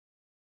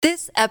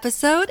This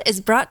episode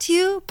is brought to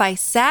you by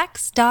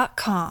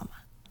Sax.com.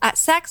 At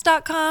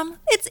Sax.com,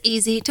 it's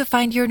easy to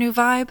find your new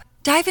vibe.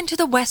 Dive into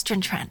the Western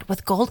trend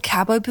with gold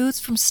cowboy boots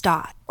from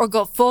Stott, or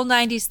go full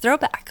 90s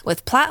throwback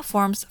with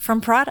platforms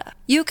from Prada.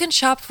 You can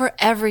shop for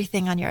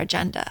everything on your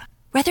agenda,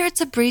 whether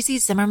it's a breezy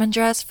Zimmermann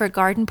dress for a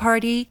garden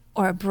party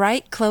or a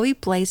bright Chloe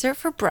blazer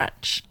for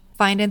brunch.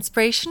 Find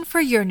inspiration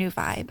for your new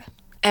vibe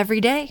every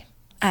day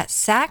at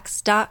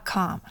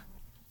Sax.com.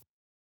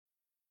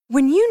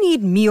 When you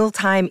need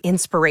mealtime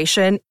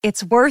inspiration,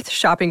 it's worth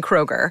shopping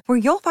Kroger, where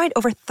you'll find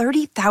over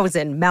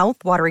 30,000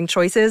 mouth-watering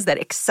choices that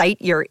excite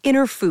your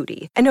inner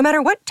foodie. And no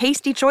matter what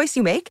tasty choice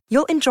you make,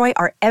 you'll enjoy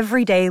our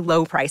everyday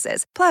low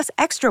prices, plus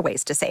extra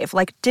ways to save,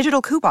 like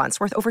digital coupons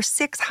worth over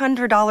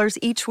 $600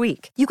 each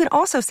week. You can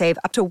also save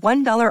up to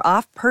 $1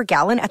 off per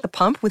gallon at the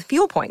pump with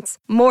fuel points.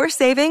 More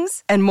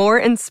savings and more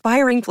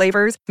inspiring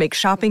flavors make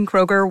shopping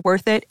Kroger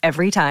worth it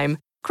every time.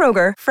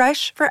 Kroger,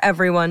 fresh for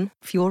everyone.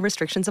 Fuel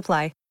restrictions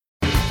apply.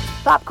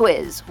 Pop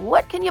quiz.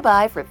 What can you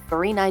buy for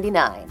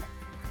 $3.99?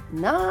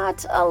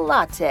 Not a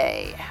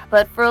latte,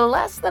 but for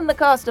less than the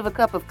cost of a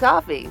cup of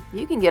coffee,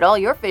 you can get all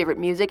your favorite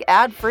music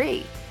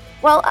ad-free.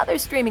 While other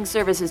streaming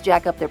services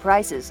jack up their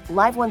prices,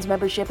 Live One's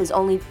membership is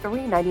only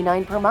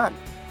 $3.99 per month,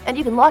 and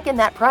you can lock in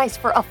that price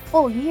for a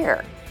full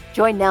year.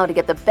 Join now to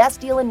get the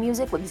best deal in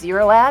music with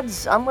 0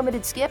 ads,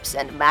 unlimited skips,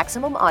 and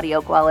maximum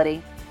audio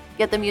quality.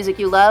 Get the music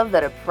you love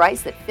at a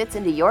price that fits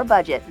into your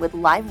budget with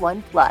Live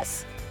One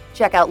Plus.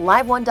 Check out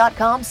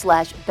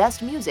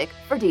liveone.com/bestmusic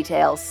for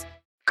details.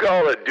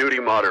 Call of Duty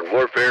Modern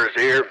Warfare is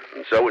here,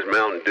 and so is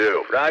Mountain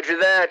Dew. Roger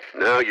that.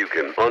 Now you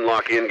can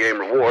unlock in-game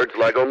rewards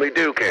like only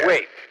Dew can.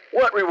 Wait,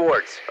 what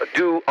rewards? A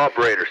Dew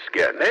Operator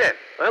Skin. Man,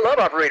 I love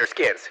Operator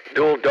Skins.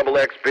 Dual double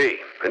XP,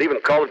 and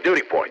even Call of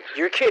Duty points.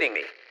 You're kidding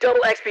me.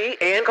 Double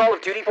XP and Call of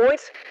Duty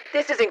points?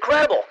 This is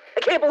incredible. I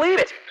can't believe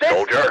it.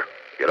 Soldier,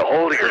 get a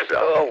hold of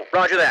yourself. Oh,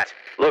 roger that.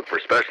 Look for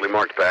specially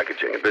marked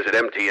packaging and visit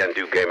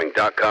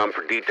mtndewgaming.com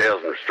for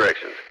details and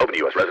restrictions. Open to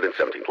U.S. residents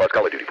 17 plus.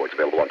 Call of Duty points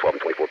available on 12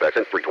 and 24 packs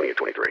and free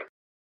 20/23.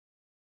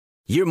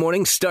 Your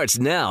morning starts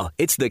now.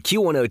 It's the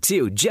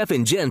Q102 Jeff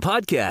and Jen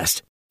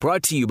podcast,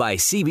 brought to you by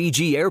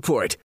CBG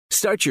Airport.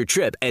 Start your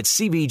trip at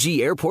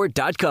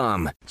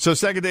CBGAirport.com. So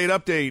second date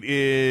update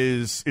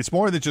is, it's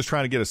more than just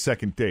trying to get a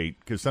second date,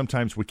 because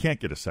sometimes we can't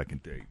get a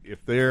second date.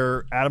 If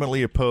they're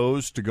adamantly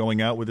opposed to going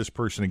out with this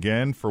person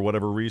again for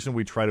whatever reason,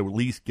 we try to at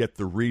least get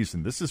the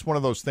reason. This is one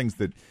of those things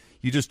that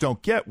you just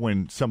don't get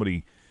when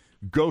somebody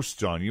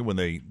ghosts on you, when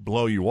they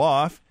blow you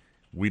off.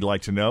 We'd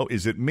like to know,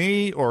 is it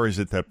me or is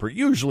it that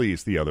usually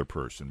it's the other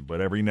person, but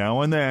every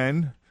now and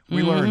then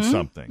we learn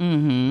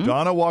something.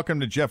 Donna, welcome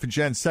to Jeff and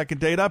Jen's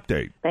second date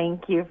update.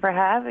 Thank you for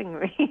having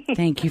me.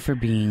 Thank you for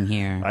being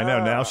here. I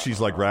know, now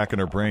she's like racking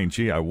her brain.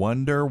 Gee, I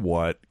wonder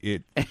what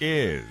it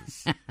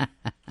is.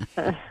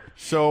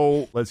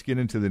 So let's get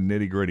into the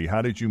nitty-gritty.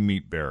 How did you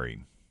meet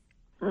Barry?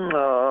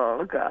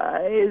 Oh,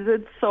 guys,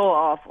 it's so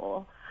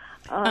awful.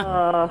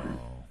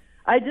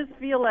 I just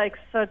feel like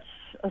such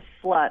a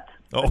slut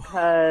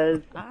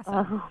because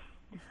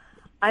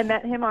I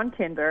met him on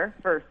Tinder,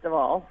 first of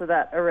all, so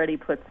that already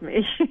puts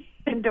me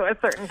into a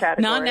certain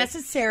category. Not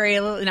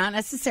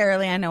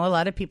necessarily. I know a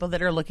lot of people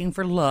that are looking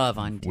for love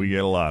on Tinder. We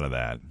get a lot of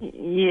that.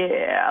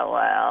 Yeah,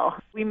 well,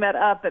 we met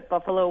up at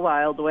Buffalo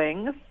Wild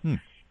Wings,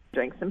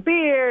 drank some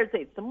beers,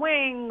 ate some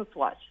wings,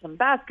 watched some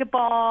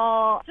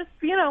basketball. Just,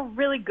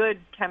 really good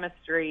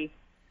chemistry,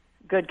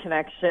 good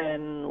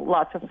connection,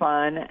 lots of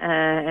fun.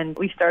 And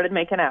we started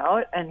making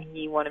out, and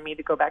he wanted me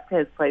to go back to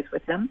his place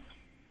with him.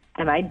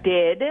 And I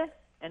did.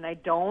 And I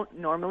don't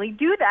normally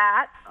do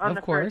that on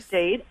the first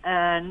date,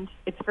 and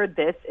it's for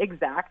this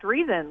exact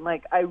reason.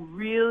 Like, I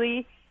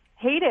really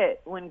hate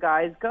it when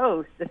guys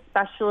ghost,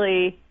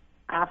 especially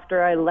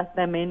after I let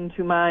them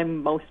into my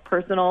most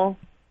personal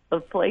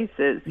of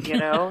places,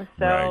 So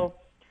Right.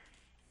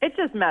 It's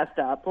just messed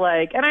up.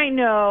 Like, and I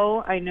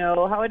know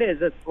how it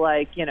is. It's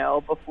like,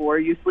 before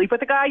you sleep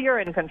with a guy, you're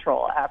in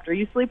control. After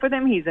you sleep with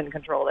him, he's in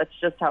control. That's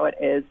just how it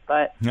is.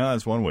 But No,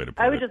 that's one way to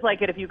put it. I would just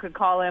like it if you could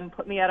call him,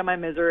 put me out of my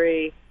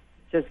misery.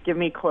 Just give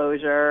me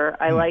closure.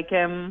 I like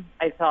him.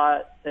 I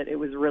thought that it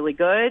was really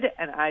good,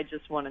 and I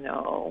just want to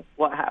know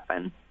what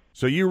happened.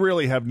 So you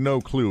really have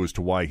no clue as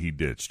to why he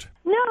ditched?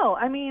 No,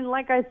 I mean,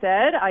 like I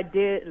said, I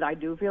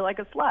do feel like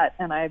a slut,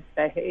 and I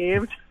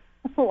behaved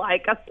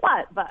like a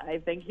slut, but I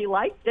think he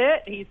liked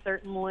it. He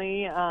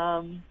certainly,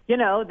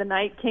 the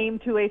night came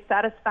to a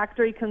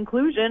satisfactory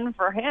conclusion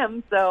for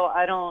him, so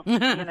I don't,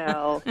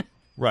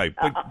 Right,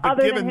 but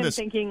other given than him this,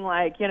 thinking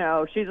like,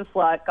 she's a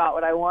slut, got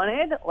what I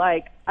wanted,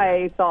 like,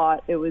 I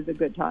thought it was a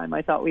good time.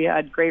 I thought we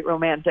had great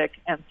romantic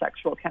and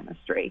sexual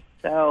chemistry.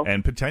 So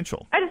and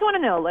potential. I just want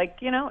to know, like,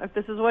 if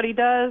this is what he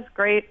does,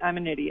 great, I'm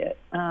an idiot.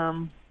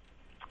 And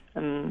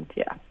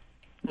yeah,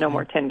 no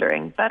more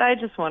Tindering, but I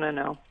just want to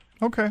know.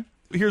 Okay.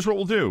 Here's what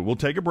we'll do. We'll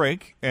take a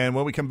break, and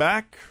when we come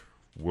back,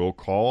 we'll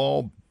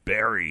call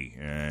Barry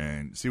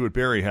and see what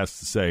Barry has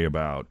to say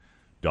about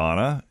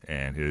Donna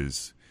and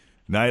his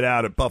night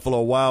out at Buffalo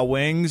Wild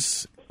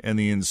Wings and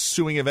the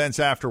ensuing events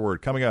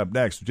afterward. Coming up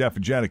next, Jeff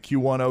and Jen at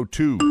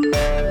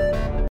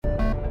Q102.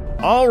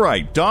 All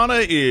right,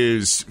 Donna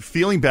is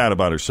feeling bad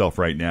about herself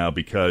right now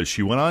because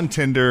she went on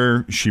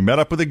Tinder, she met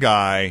up with a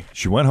guy,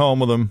 she went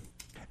home with him,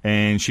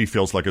 and she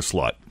feels like a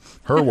slut.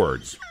 Her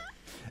words.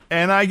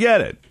 And I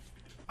get it.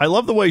 I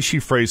love the way she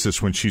phrased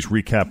this when she's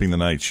recapping the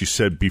night. She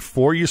said,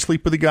 before you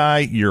sleep with a guy,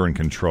 you're in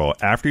control.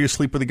 After you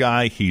sleep with a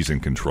guy, he's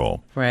in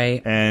control.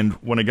 Right. And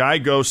when a guy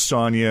ghosts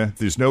on you,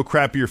 there's no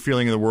crappier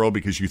feeling in the world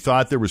because you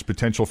thought there was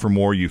potential for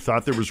more. You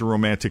thought there was a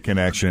romantic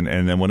connection.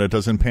 And then when it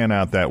doesn't pan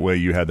out that way,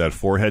 you had that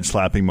forehead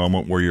slapping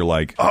moment where you're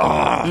like,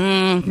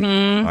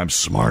 I'm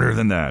smarter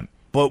than that.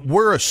 But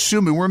we're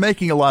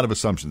making a lot of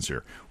assumptions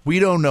here. We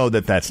don't know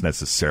that that's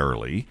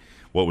necessarily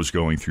what was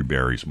going through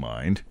Barry's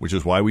mind, which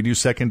is why we do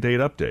Second Date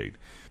Update.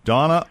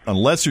 Donna,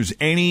 unless there's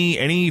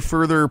any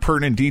further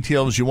pertinent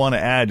details you want to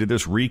add to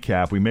this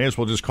recap, we may as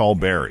well just call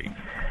Barry.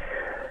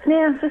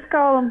 Yeah, just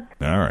call him.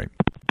 All right.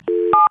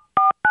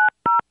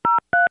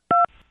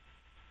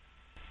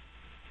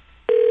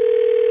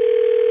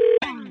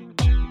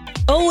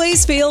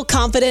 Always feel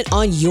confident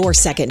on your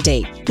second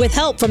date. With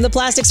help from the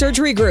Plastic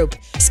Surgery Group.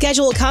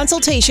 Schedule a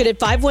consultation at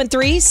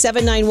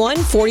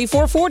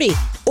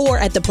 513-791-4440 or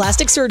at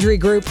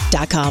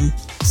theplasticsurgerygroup.com.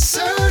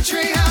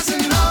 Surgery has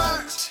an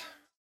art.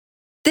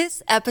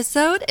 This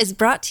episode is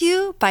brought to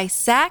you by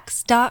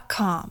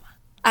Sax.com.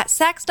 At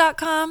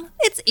Sax.com,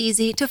 it's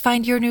easy to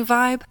find your new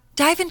vibe.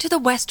 Dive into the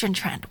Western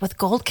trend with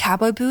gold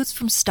cowboy boots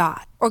from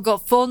Stott, or go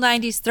full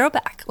 90s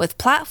throwback with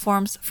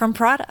platforms from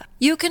Prada.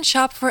 You can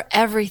shop for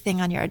everything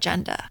on your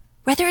agenda,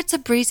 whether it's a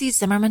breezy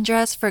Zimmermann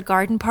dress for a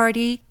garden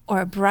party or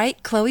a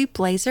bright Chloe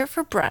blazer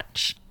for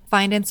brunch.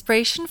 Find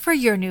inspiration for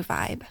your new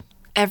vibe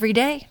every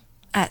day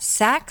at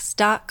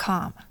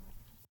Sax.com.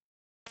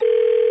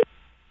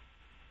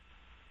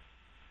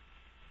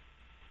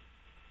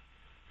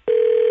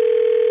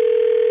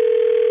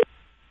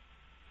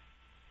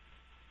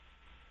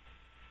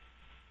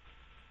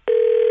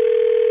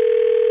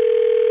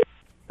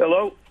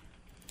 Hello?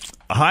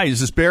 Hi, is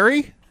this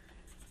Barry?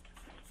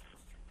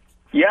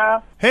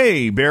 Yeah.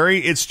 Hey, Barry,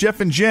 it's Jeff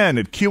and Jen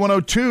at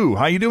Q102.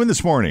 How you doing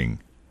this morning?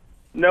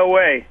 No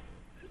way.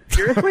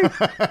 Seriously?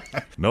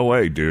 No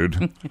way,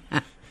 dude.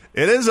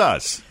 It is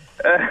us.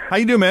 How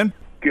you doing, man?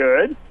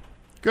 Good.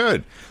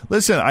 Good.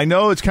 Listen, I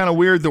know it's kind of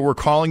weird that we're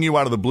calling you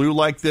out of the blue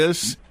like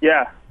this.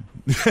 Yeah.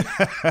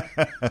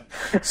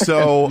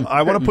 So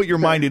I want to put your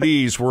mind at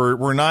ease.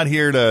 We're not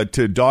here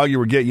to dog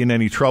you or get you in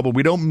any trouble.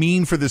 We don't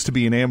mean for this to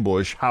be an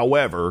ambush.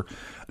 However,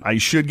 I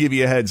should give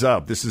you a heads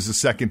up. This is a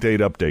Second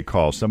Date Update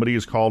call. Somebody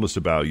has called us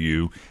about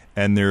you,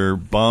 and they're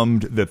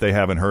bummed that they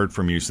haven't heard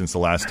from you since the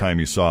last time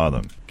you saw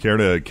them. Care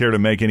to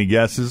make any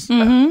guesses?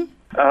 Mm-hmm.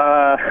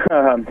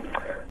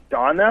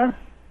 Donna?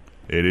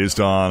 It is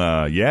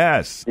Donna.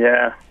 Yes.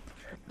 Yeah.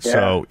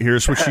 So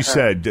here's what she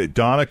said.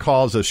 Donna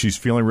calls us. She's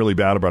feeling really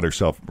bad about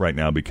herself right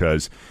now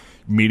because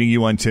meeting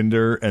you on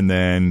Tinder and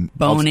then...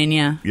 Boning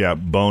you. Yeah,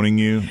 boning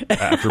you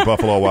after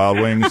Buffalo Wild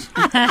Wings.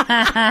 Right,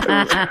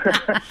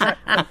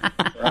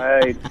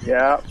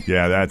 yeah.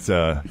 Yeah, that's,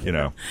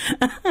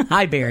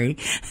 Hi, Barry.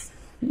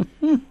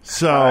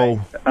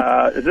 So...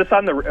 is this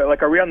on the...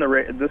 Like, are we on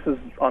the... This is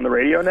on the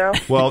radio now?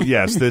 Well,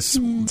 yes, this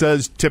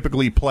does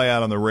typically play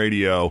out on the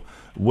radio,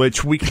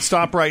 which we can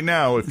stop right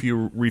now if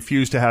you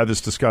refuse to have this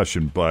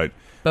discussion, but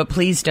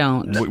please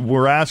don't.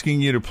 We're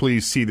asking you to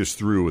please see this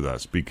through with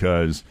us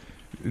because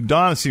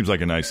Donna seems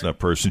like a nice enough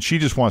person. She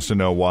just wants to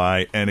know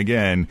why. And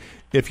again,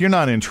 if you're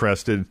not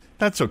interested,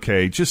 that's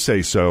okay. Just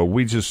say so.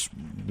 We just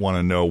want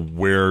to know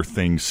where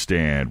things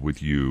stand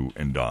with you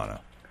and Donna.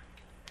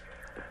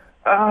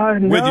 No.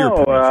 With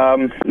your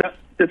no,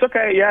 it's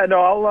okay. Yeah,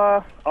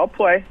 no, I'll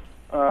play.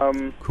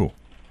 Cool.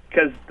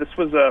 Because this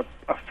was a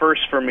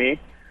first for me.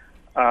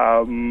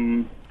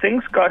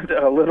 Things got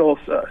a little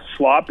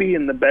sloppy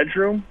in the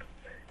bedroom.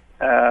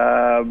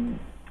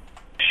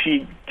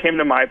 She came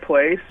to my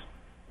place.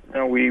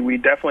 We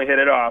definitely hit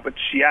it off. But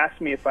she asked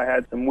me if I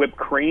had some whipped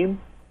cream.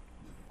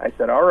 I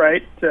said, all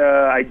right,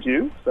 I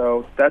do.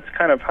 So that's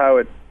kind of how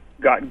it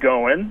got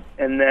going.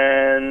 And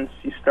then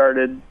she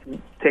started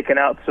taking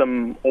out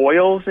some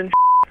oils and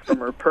from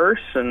her purse.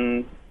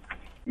 And,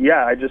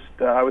 yeah,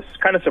 I was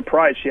kind of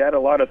surprised. She had a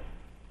lot of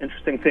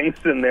interesting things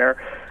in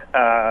there.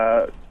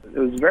 It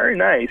was very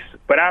nice.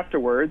 But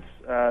afterwards,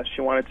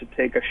 she wanted to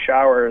take a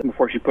shower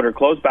before she put her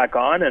clothes back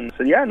on and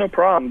said, yeah, no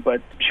problem.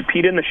 But she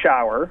peed in the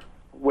shower,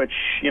 which,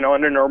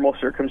 under normal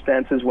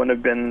circumstances wouldn't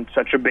have been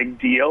such a big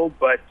deal.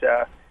 But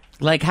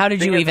like, how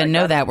did you even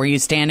know that? Were you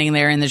standing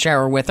there in the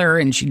shower with her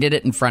and she did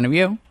it in front of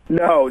you?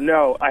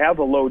 No. I have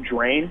a low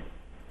drain,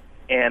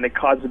 and it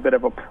caused a bit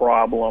of a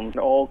problem.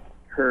 All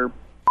her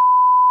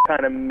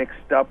kind of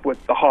mixed up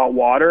with the hot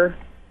water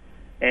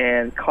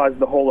and caused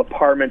the whole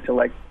apartment to,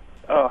 like,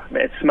 oh,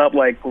 man, it smelled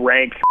like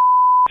rank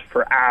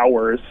for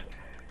hours.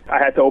 I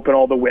had to open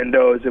all the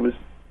windows. It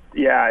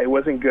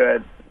wasn't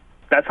good.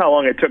 That's how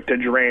long it took to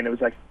drain. It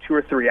was like 2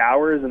 or 3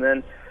 hours, and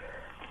then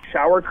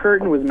shower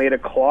curtain was made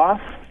of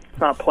cloth. It's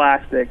not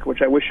plastic,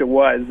 which I wish it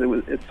was.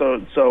 It's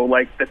so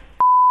like the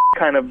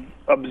kind of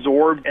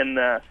absorbed in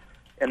the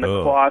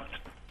cloth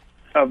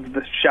of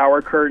the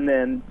shower curtain,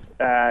 and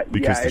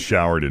Because the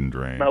shower didn't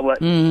drain.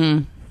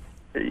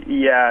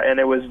 Yeah, and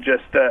it was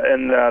just,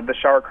 and the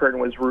shower curtain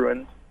was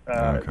ruined.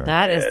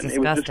 That is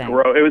disgusting.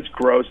 It was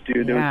gross,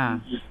 dude. Yeah.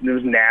 It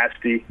was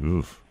nasty.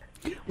 Oof.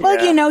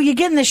 Well, you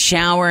get in the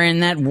shower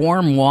and that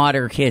warm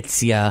water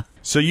hits you.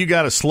 So you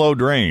got a slow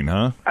drain,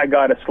 huh? I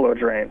got a slow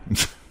drain.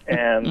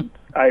 And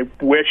I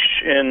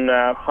wish in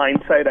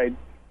hindsight I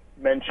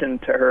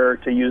mentioned to her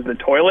to use the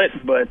toilet,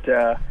 but...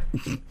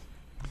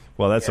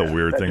 well, that's a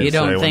weird thing to say. You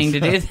don't think to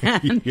do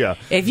that? Yeah.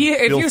 If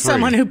you're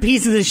someone who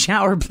pees in the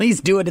shower,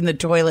 please do it in the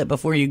toilet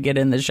before you get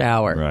in the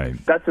shower. Right.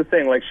 That's the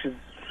thing. Like,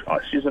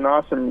 she's an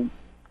awesome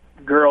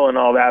girl and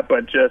all that,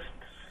 but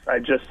I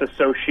just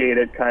associate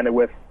it kind of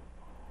with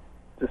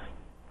just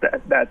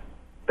that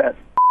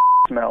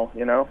smell,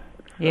 you know?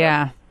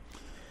 Yeah.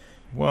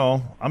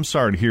 Well, I'm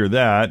sorry to hear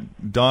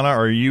that. Donna,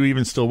 are you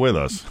even still with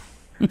us?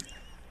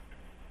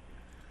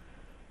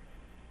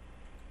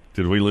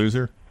 Did we lose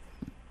her?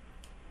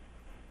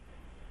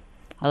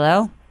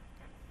 Hello?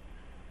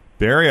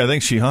 Barry, I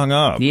think she hung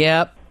up.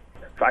 Yep.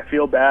 I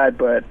feel bad,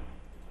 but...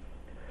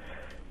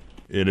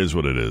 It is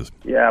what it is.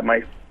 Yeah,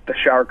 the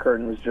shower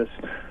curtain was just...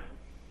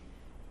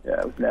 Yeah,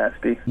 it was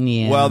nasty.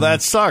 Yeah. Well,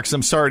 that sucks.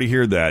 I'm sorry to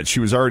hear that. She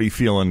was already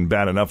feeling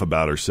bad enough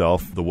about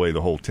herself, the way the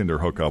whole Tinder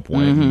hookup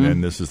went,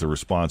 and this is the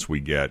response we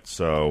get.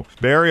 So,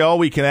 Barry, all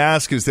we can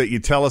ask is that you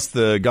tell us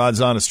the God's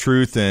honest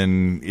truth,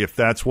 and if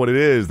that's what it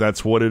is,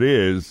 that's what it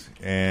is.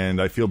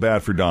 And I feel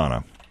bad for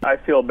Donna. I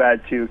feel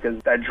bad, too,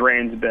 because that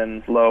drain's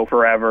been low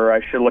forever.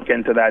 I should look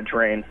into that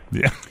drain.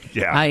 Yeah.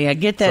 I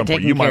get that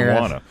taken you care might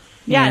of. wanna.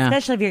 Yeah,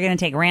 especially if you're going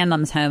to take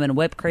randoms home and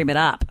whipped cream it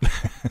up.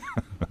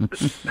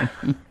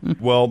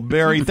 Well,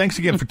 Barry, thanks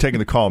again for taking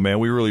the call, man.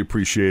 We really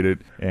appreciate it.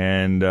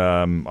 And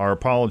our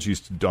apologies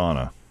to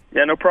Donna.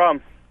 Yeah, no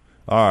problem.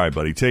 All right,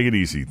 buddy. Take it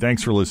easy.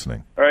 Thanks for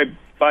listening. All right,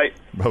 bye.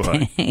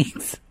 Bye-bye.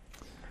 Thanks.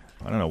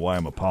 I don't know why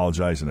I'm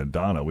apologizing to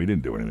Donna. We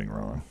didn't do anything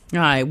wrong. All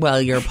right,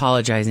 well, you're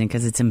apologizing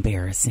because it's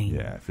embarrassing.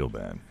 Yeah, I feel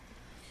bad.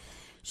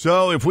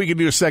 So if we could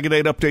do a second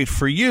date update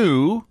for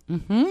you,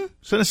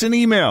 send us an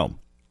email.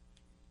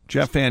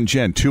 Jeff and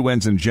Jen, 2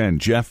 N's and Jen,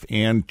 Jeff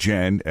and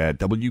Jen at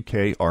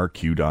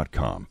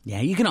WKRQ.com.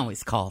 Yeah, you can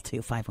always call, too,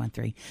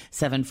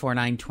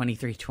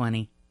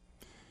 513-749-2320.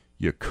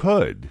 You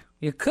could.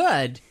 You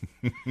could.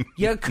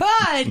 You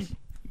could.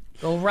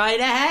 Go right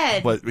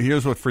ahead. But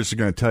here's what Frisk is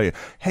going to tell you.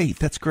 Hey,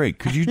 that's great.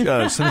 Could you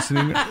send us an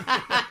email?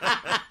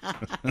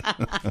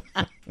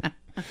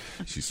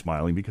 She's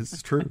smiling because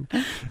it's true.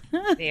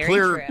 Very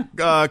true.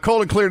 true.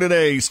 Cold and clear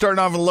today. Starting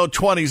off in the low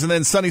 20s and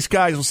then sunny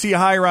skies. We'll see you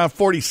high around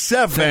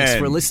 47. Thanks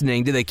for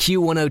listening to the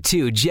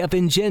Q102 Jeff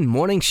and Jen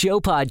Morning Show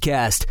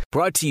podcast.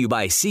 Brought to you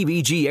by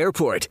CBG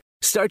Airport.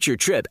 Start your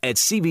trip at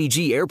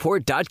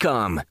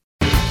CBGAirport.com.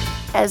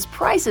 As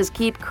prices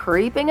keep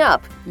creeping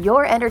up,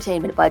 your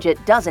entertainment budget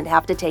doesn't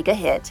have to take a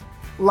hit.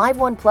 Live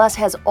One Plus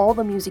has all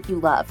the music you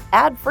love,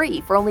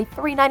 ad-free for only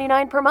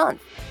 $3.99 per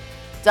month.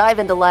 Dive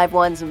into Live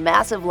One's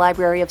massive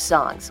library of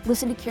songs,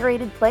 listen to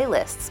curated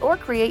playlists, or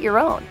create your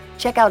own.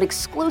 Check out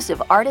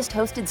exclusive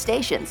artist-hosted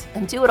stations,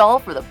 and do it all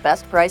for the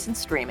best price in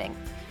streaming.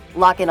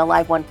 Lock in a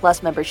Live One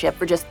Plus membership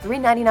for just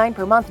 $3.99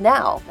 per month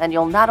now, and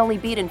you'll not only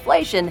beat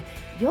inflation,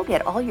 you'll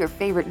get all your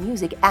favorite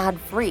music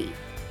ad-free.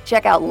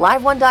 Check out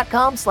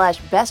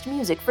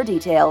liveone.com/bestmusic for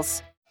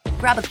details.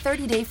 Grab a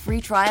 30-day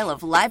free trial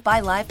of Live by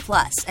Live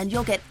Plus, and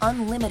you'll get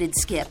unlimited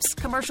skips,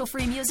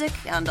 commercial-free music,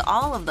 and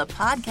all of the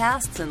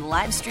podcasts and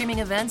live streaming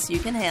events you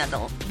can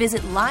handle.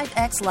 Visit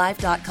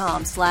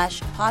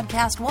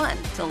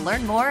livexlive.com/podcast1 to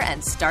learn more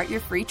and start your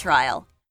free trial.